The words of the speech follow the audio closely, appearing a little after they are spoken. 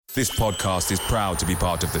This podcast is proud to be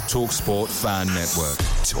part of the TalkSport Fan Network.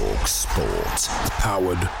 TalkSport.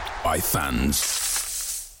 Powered by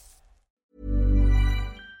fans.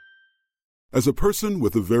 As a person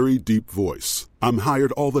with a very deep voice, I'm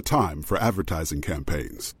hired all the time for advertising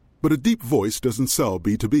campaigns. But a deep voice doesn't sell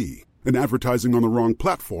B2B, and advertising on the wrong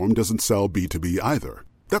platform doesn't sell B2B either.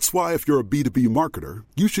 That's why if you're a B2B marketer,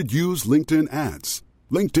 you should use LinkedIn ads.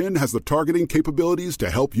 LinkedIn has the targeting capabilities to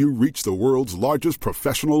help you reach the world's largest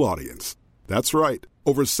professional audience. That's right,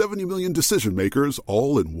 over 70 million decision makers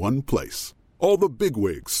all in one place. All the big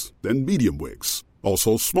wigs, then medium wigs,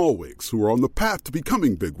 also small wigs who are on the path to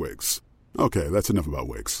becoming big wigs. Okay, that's enough about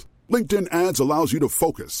wigs. LinkedIn ads allows you to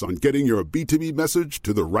focus on getting your B2B message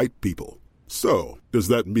to the right people. So, does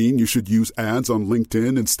that mean you should use ads on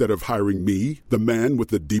LinkedIn instead of hiring me, the man with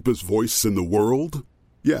the deepest voice in the world?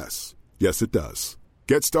 Yes. Yes, it does.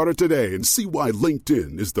 Get started today and see why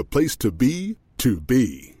LinkedIn is the place to be to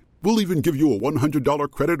be. We'll even give you a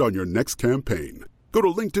 $100 credit on your next campaign. Go to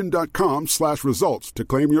linkedin.com/results to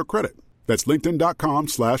claim your credit. That's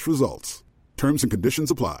linkedin.com/results. Terms and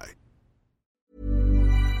conditions apply.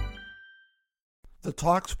 The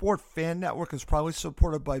TalkSport Fan Network is proudly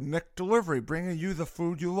supported by McDelivery, bringing you the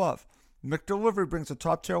food you love. McDelivery brings a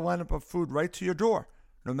top-tier lineup of food right to your door.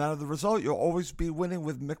 No matter the result, you'll always be winning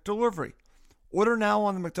with McDelivery. Order now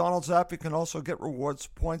on the McDonald's app. You can also get rewards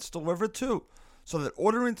points delivered too, so that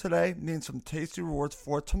ordering today means some tasty rewards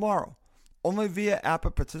for tomorrow. Only via app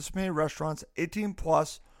at participating restaurants. 18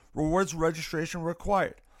 plus. Rewards registration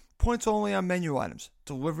required. Points only on menu items.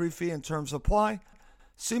 Delivery fee and terms apply.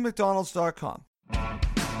 See McDonald's.com.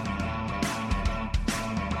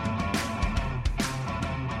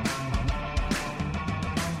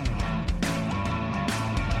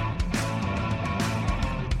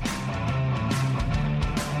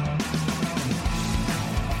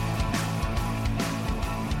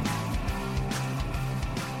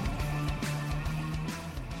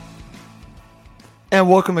 And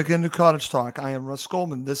welcome again to Cottage Talk. I am Russ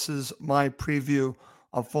Goldman. This is my preview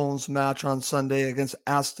of Fulham's match on Sunday against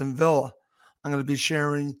Aston Villa. I'm going to be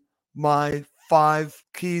sharing my 5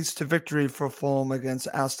 keys to victory for Fulham against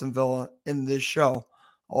Aston Villa in this show.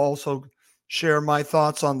 I'll also share my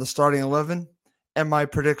thoughts on the starting 11 and my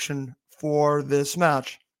prediction for this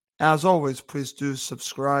match. As always, please do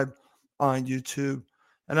subscribe on YouTube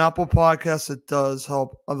and Apple Podcasts. It does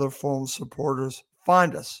help other Fulham supporters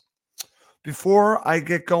find us. Before I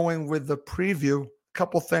get going with the preview, a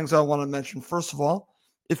couple things I want to mention. First of all,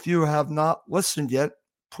 if you have not listened yet,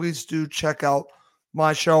 please do check out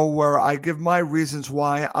my show where I give my reasons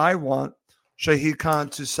why I want Shahid Khan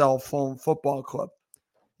to sell Fulham Football Club.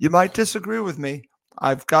 You might disagree with me.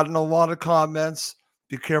 I've gotten a lot of comments.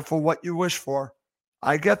 Be careful what you wish for.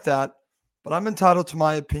 I get that, but I'm entitled to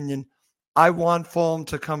my opinion. I want Fulham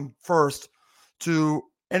to come first to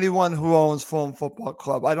anyone who owns Fulham Football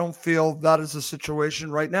Club. I don't feel that is the situation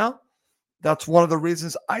right now. That's one of the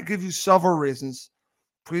reasons. I give you several reasons.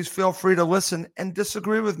 Please feel free to listen and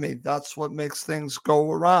disagree with me. That's what makes things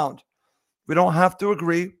go around. We don't have to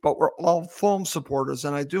agree, but we're all Fulham supporters,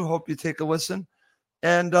 and I do hope you take a listen.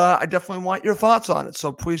 And I definitely want your thoughts on it.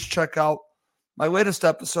 So please check out my latest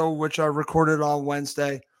episode, which I recorded on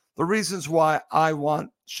Wednesday, the reasons why I want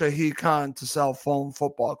Shahid Khan to sell Fulham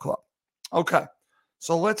Football Club. Okay.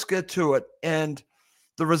 So let's get to it. And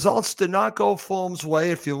the results did not go Fulham's way.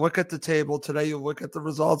 If you look at the table today, you look at the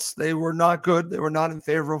results, they were not good. They were not in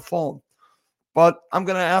favor of Fulham. But I'm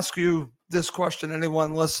going to ask you this question,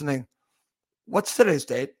 anyone listening. What's today's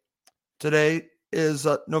date? Today is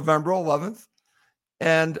November 11th,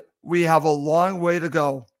 and we have a long way to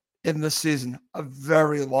go in this season, a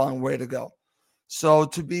very long way to go. So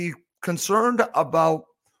to be concerned about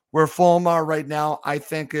where Fulham are right now, I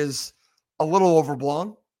think is a little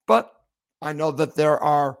overblown, but I know that there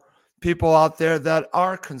are people out there that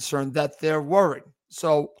are concerned, that they're worried.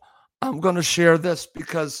 So I'm going to share this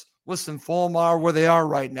because, listen, Fulham are where they are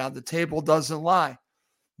right now. The table doesn't lie.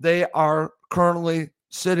 They are currently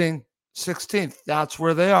sitting 16th. That's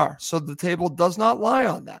where they are. So the table does not lie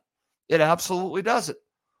on that. It absolutely doesn't.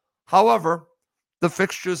 However, the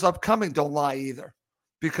fixtures upcoming don't lie either,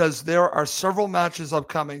 because there are several matches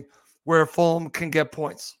upcoming where Fulham can get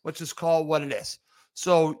points. Let's just call it what it is.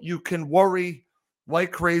 So you can worry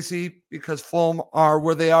like crazy because Fulham are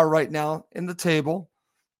where they are right now in the table.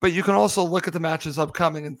 But you can also look at the matches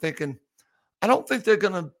upcoming and thinking, I don't think they're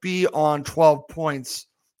going to be on 12 points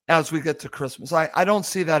as we get to Christmas. I don't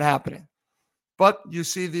see that happening. But you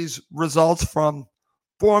see these results from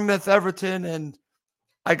Bournemouth, Everton, and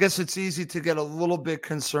I guess it's easy to get a little bit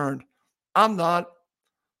concerned. I'm not.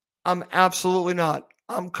 I'm absolutely not.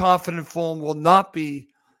 I'm confident Fulham will not be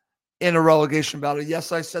in a relegation battle.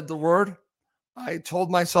 Yes, I said the word. I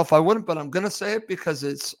told myself I wouldn't, but I'm going to say it because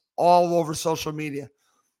it's all over social media.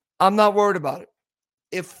 I'm not worried about it.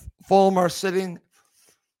 If Fulham are sitting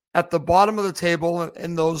at the bottom of the table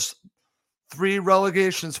in those 3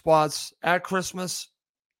 relegation spots at Christmas,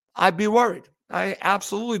 I'd be worried. I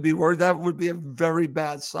absolutely be worried. That would be a very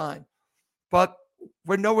bad sign. But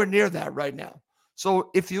we're nowhere near that right now. So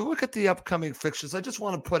if you look at the upcoming fixtures, I just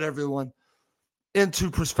want to put everyone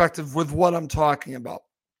into perspective with what I'm talking about,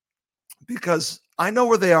 because I know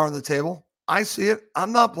where they are on the table. I see it.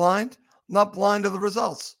 I'm not blind. I'm not blind to the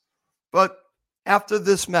results. But after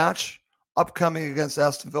this match upcoming against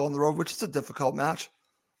Aston Villa on the road, which is a difficult match,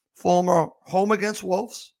 Fulham are home against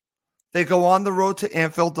Wolves. They go on the road to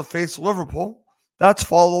Anfield to face Liverpool. That's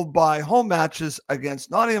followed by home matches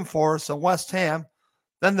against Nottingham Forest and West Ham.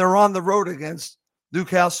 Then they're on the road against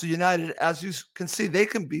Newcastle United. As you can see, they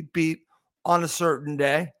can be beat on a certain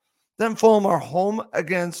day. Then Fulham are home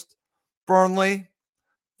against Burnley.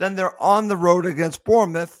 Then they're on the road against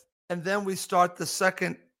Bournemouth. And then we start the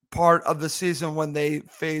second part of the season when they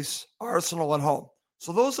face Arsenal at home.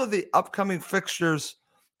 So those are the upcoming fixtures.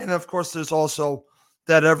 And of course, there's also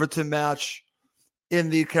that Everton match in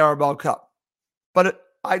the Carabao Cup. But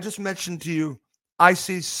I just mentioned to you, I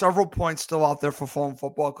see several points still out there for Fulham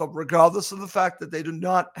Football Club, regardless of the fact that they do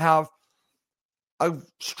not have a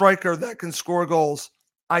striker that can score goals.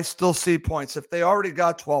 I still see points. If they already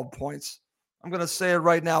got 12 points, I'm going to say it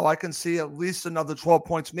right now, I can see at least another 12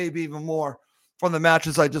 points, maybe even more from the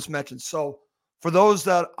matches I just mentioned. So for those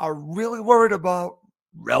that are really worried about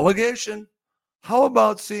relegation, how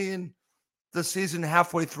about seeing the season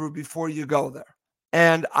halfway through before you go there?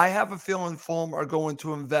 And I have a feeling Fulham are going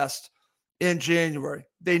to invest in January.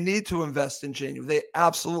 They need to invest in January. They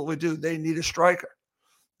absolutely do. They need a striker.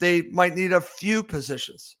 They might need a few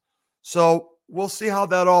positions. So we'll see how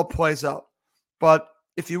that all plays out. But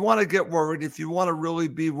if you want to get worried, if you want to really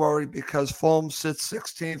be worried because Fulham sits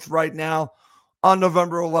 16th right now on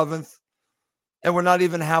November 11th, and we're not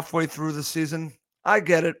even halfway through the season, I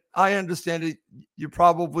get it. I understand it. You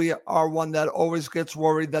probably are one that always gets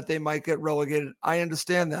worried that they might get relegated. I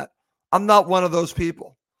understand that. I'm not one of those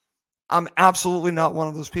people. I'm absolutely not one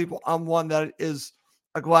of those people. I'm one that is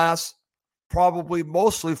a glass probably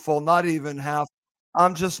mostly full, not even half.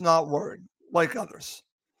 I'm just not worried like others.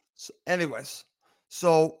 So anyways,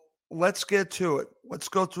 so let's get to it. Let's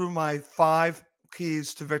go through my 5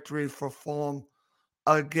 keys to victory for Fulham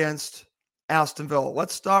against Aston Villa.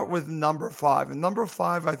 Let's start with number 5. And number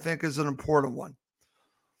 5, I think, is an important one.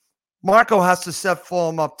 Marco has to set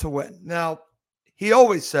Fulham up to win. Now, he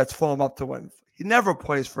always sets Fulham up to win. He never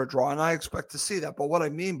plays for a draw, and I expect to see that. But what I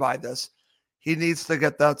mean by this, he needs to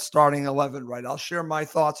get that starting 11 right. I'll share my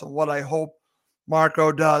thoughts on what I hope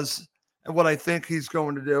Marco does and what I think he's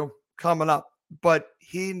going to do coming up. But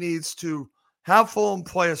he needs to have Fulham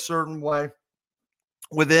play a certain way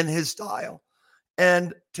within his style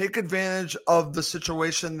and take advantage of the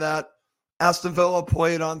situation that Aston Villa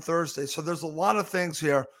played on Thursday. So there's a lot of things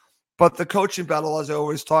here. But the coaching battle, as I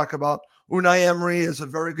always talk about, Unai Emery is a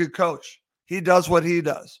very good coach. He does what he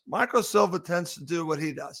does. Marco Silva tends to do what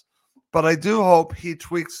he does. But I do hope he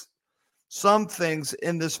tweaks some things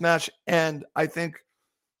in this match. And I think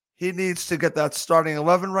he needs to get that starting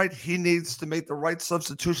 11 right. He needs to make the right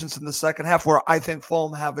substitutions in the second half, where I think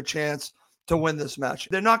Fulham have a chance to win this match.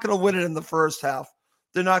 They're not going to win it in the first half.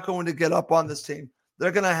 They're not going to get up on this team.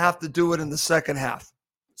 They're going to have to do it in the second half.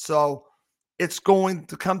 So it's going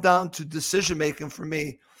to come down to decision-making for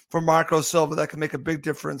me, for Marco Silva, that can make a big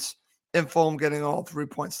difference in Fulham getting all 3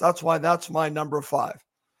 points. That's why that's my number 5.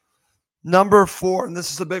 Number 4, and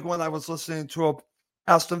this is a big one. I was listening to a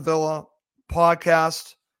Aston Villa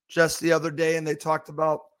podcast just the other day, and they talked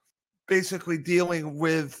about basically dealing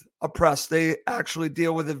with a press. They actually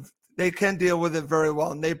deal with it. They can deal with it very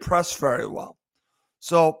well, and they press very well.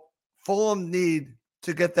 So Fulham need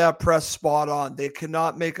to get that press spot on. They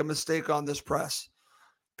cannot make a mistake on this press,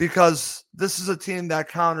 because this is a team that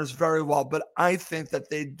counters very well. But I think that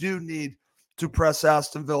they do need to press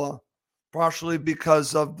Aston Villa, partially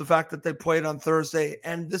because of the fact that they played on Thursday.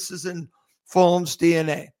 And this is in Fulham's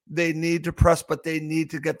DNA. They need to press, but they need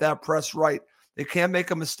to get that press right. They can't make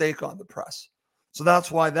a mistake on the press. So that's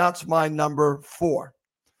why that's my number 4.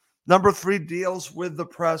 Number 3 deals with the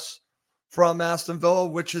press from Aston Villa,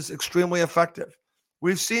 which is extremely effective.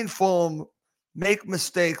 We've seen Fulham make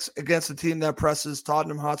mistakes against a team that presses.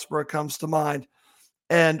 Tottenham Hotspur comes to mind.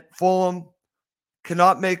 And Fulham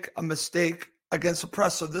cannot make a mistake against the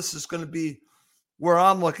press. So this is going to be where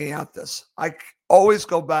I'm looking at this. I always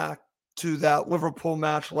go back to that Liverpool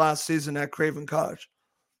match last season at Craven Cottage.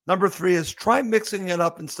 Number 3 is try mixing it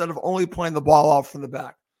up instead of only playing the ball out from the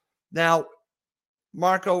back. Now,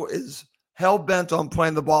 Marco is hell-bent on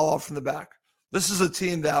playing the ball out from the back. This is a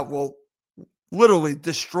team that will literally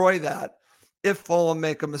destroy that if Fulham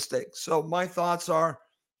make a mistake. So my thoughts are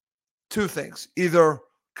 2 things. Either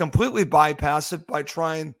completely bypass it by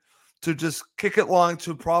trying to just kick it long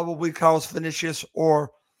to probably Carlos Vinicius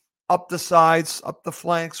or up the sides, up the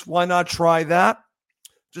flanks. Why not try that?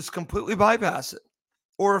 Just completely bypass it.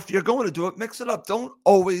 Or if you're going to do it, mix it up. Don't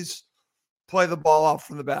always play the ball out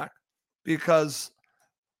from the back, because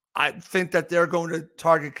I think that they're going to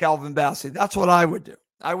target Calvin Bassey. That's what I would do.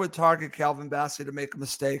 I would target Calvin Bassey to make a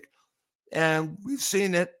mistake. And we've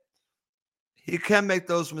seen it. He can make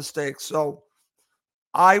those mistakes. So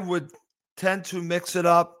I would tend to mix it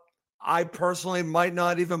up. I personally might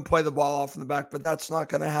not even play the ball off in the back, but that's not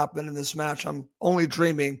going to happen in this match. I'm only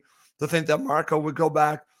dreaming to think that Marco would go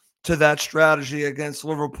back to that strategy against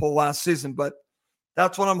Liverpool last season. But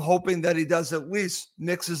that's what I'm hoping that he does, at least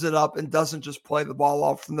mixes it up and doesn't just play the ball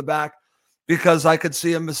off from the back, because I could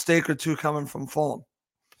see a mistake or 2 coming from Fulham.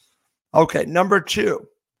 Okay, number 2.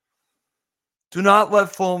 Do not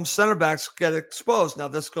let Fulham center backs get exposed. Now,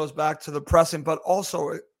 this goes back to the pressing, but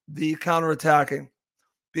also the counterattacking,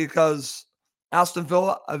 because Aston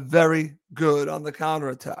Villa are very good on the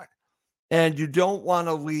counterattack. And you don't want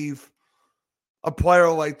to leave a player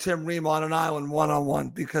like Tim Ream on an island one-on-one,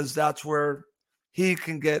 because that's where he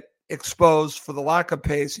can get exposed for the lack of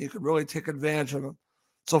pace, and you can really take advantage of him.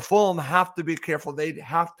 So Fulham have to be careful. They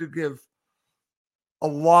have to give a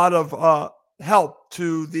lot of help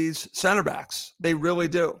to these center backs. They really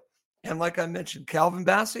do. And like I mentioned, Calvin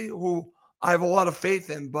Bassey, who I have a lot of faith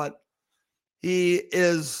in, but he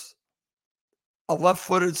is a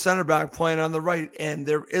left-footed center back playing on the right, and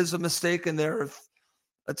there is a mistake in there if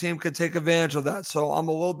a team could take advantage of that. So I'm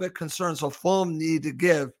a little bit concerned. So Fulham need to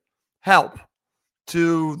give help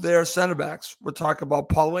to their center backs. We're talking about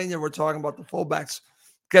Paulinho. We're talking about the fullbacks.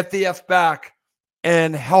 Get the F back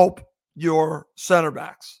and help your center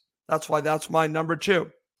backs. That's why that's my number 2.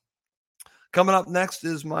 Coming up next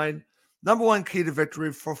is my number 1 key to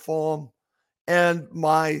victory for Fulham and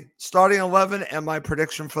my starting 11 and my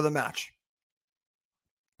prediction for the match.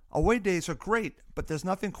 Away days are great, but there's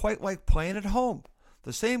nothing quite like playing at home.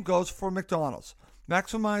 The same goes for McDonald's.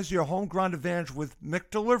 Maximize your home ground advantage with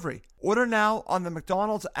McDelivery. Order now on the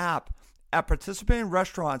McDonald's app at participating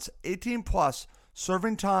restaurants. 18 plus.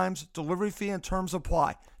 Serving times, delivery fee, and terms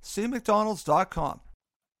apply. See McDonald's.com.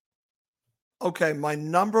 Okay, my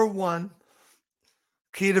number 1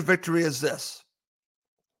 key to victory is this.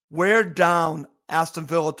 Wear down Aston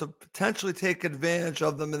Villa to potentially take advantage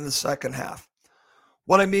of them in the second half.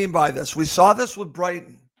 What I mean by this, we saw this with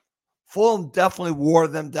Brighton. Fulham definitely wore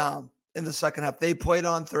them down in the second half. They played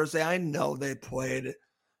on Thursday. I know they played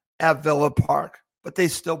at Villa Park, but they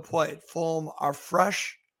still played. Fulham are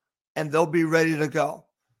fresh, and they'll be ready to go.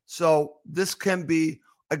 So this can be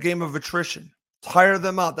a game of attrition. Tire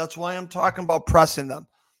them out. That's why I'm talking about pressing them.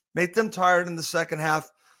 Make them tired in the second half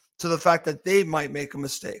to the fact that they might make a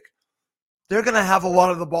mistake. They're going to have a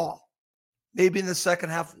lot of the ball. Maybe in the second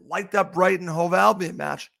half, like that Brighton-Hove Albion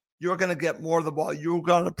match, you're going to get more of the ball. You're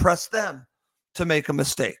going to press them to make a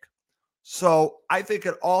mistake. So I think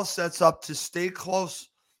it all sets up to stay close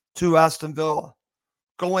to Aston Villa.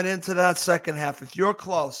 Going into that second half, if you're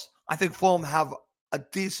close, I think Fulham have a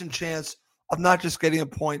decent chance of not just getting a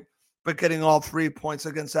point, but getting all 3 points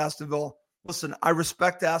against Aston Villa. Listen, I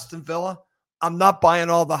respect Aston Villa. I'm not buying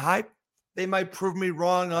all the hype. They might prove me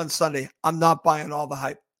wrong on Sunday. I'm not buying all the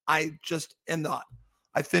hype. I just am not.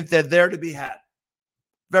 I think they're there to be had.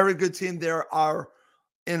 Very good team. There are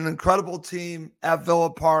an incredible team at Villa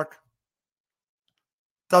Park.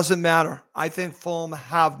 Doesn't matter. I think Fulham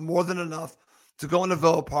have more than enough to go into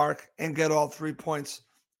Villa Park and get all 3 points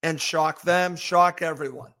and shock them, shock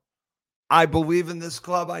everyone. I believe in this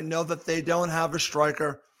club. I know that they don't have a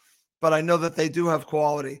striker, but I know that they do have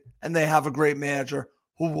quality, and they have a great manager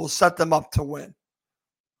who will set them up to win.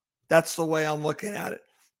 That's the way I'm looking at it.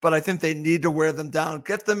 But I think they need to wear them down,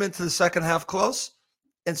 get them into the second half close,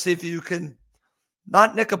 and see if you can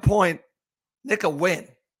not nick a point, nick a win.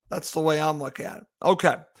 That's the way I'm looking at it.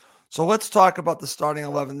 Okay, so let's talk about the starting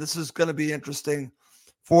 11. This is going to be interesting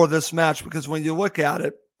for this match because when you look at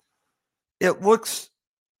it, it looks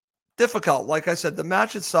difficult. Like I said, the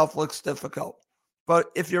match itself looks difficult. But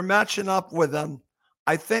if you're matching up with them,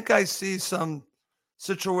 I think I see some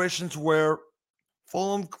situations where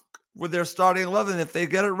Fulham, with their starting 11, if they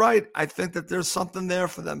get it right, I think that there's something there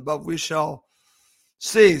for them. But we shall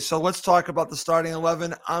see. So let's talk about the starting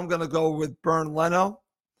 11. I'm going to go with Bernd Leno.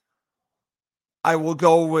 I will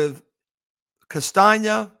go with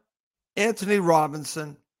Castagna, Anthony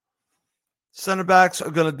Robinson. Center backs are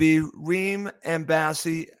going to be Ream and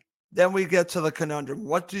Bassi. Then we get to the conundrum.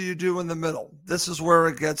 What do you do in the middle? This is where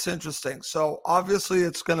it gets interesting. So obviously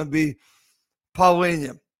it's going to be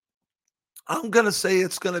Paulinho. I'm going to say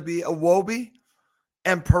it's going to be Iwobi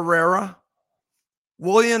and Pereira.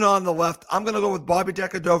 Willian on the left. I'm going to go with Bobby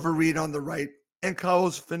Decordova-Reid on the right and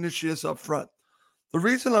Carlos Vinicius up front. The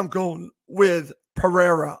reason I'm going with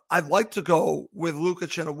Pereira, I'd like to go with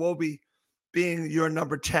Lukic and Iwobi being your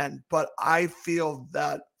number 10, but I feel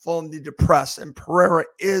that Fulham need to press, and Pereira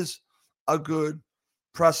is a good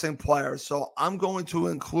pressing player. So I'm going to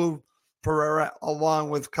include Pereira along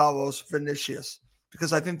with Carlos Vinicius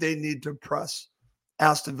because I think they need to press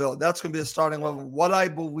Aston Villa. That's going to be a starting level. What I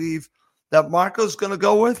believe that Marco's going to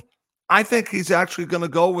go with, I think he's actually going to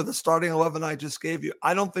go with the starting 11 I just gave you.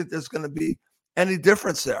 I don't think there's going to be any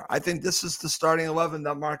difference there. I think this is the starting 11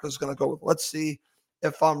 that Marco's going to go with. Let's see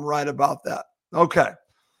if I'm right about that. Okay,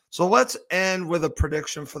 so let's end with a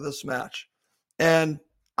prediction for this match. And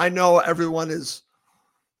I know everyone is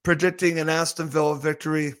predicting an Aston Villa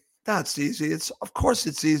victory. That's easy. Of course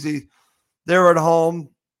it's easy. They're at home.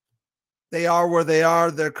 They are where they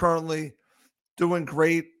are. They're currently doing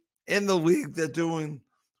great in the league. They're doing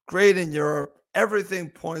great in Europe. Everything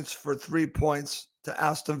points for 3 points to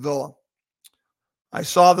Aston Villa. I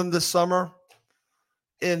saw them this summer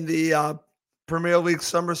in the Premier League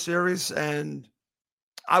Summer Series, and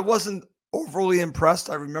I wasn't overly impressed.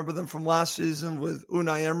 I remember them from last season with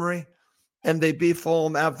Unai Emery, and they beat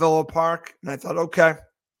Fulham at Villa Park, and I thought, okay,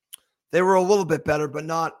 they were a little bit better, but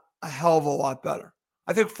not a hell of a lot better.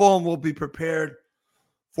 I think Fulham will be prepared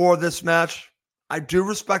for this match. I do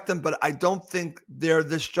respect them, but I don't think they're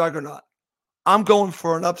this juggernaut. I'm going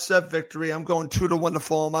for an upset victory. I'm going 2-1 to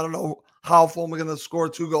Fulham. I don't know how Fulham are going to score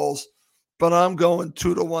 2 goals, but I'm going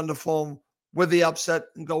 2-1 to Fulham with the upset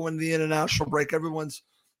and go into the international break. Everyone's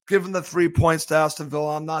giving the 3 points to Aston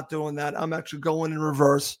Villa. I'm not doing that. I'm actually going in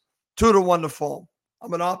reverse. 2-1 to Fulham.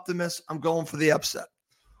 I'm an optimist. I'm going for the upset.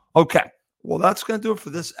 Okay. Well, that's going to do it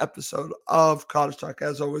for this episode of Cottage Talk.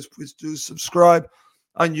 As always, please do subscribe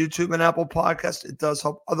on YouTube and Apple Podcasts. It does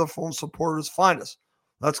help other Fulham supporters find us.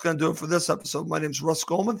 That's going to do it for this episode. My name is Russ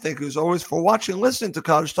Goldman. Thank you, as always, for watching and listening to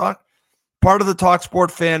Cottage Talk, part of the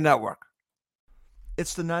TalkSport Fan Network.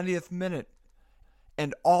 It's the 90th minute,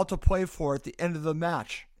 and all to play for at the end of the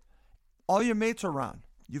match. All your mates are around.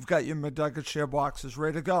 You've got your McNugget share boxes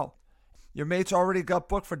ready to go. Your mates already got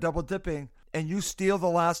booked for double dipping, and you steal the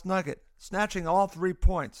last nugget, snatching all 3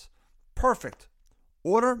 points. Perfect.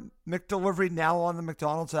 Order McDelivery now on the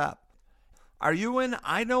McDonald's app. Are you in?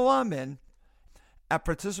 I know I'm in. At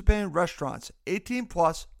participating restaurants, 18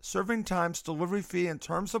 plus, serving times, delivery fee, and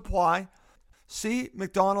terms apply. See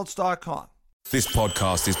McDonald's.com. This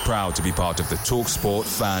podcast is proud to be part of the TalkSport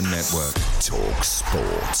Fan Network.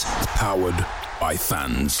 TalkSport. Powered by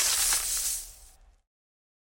fans.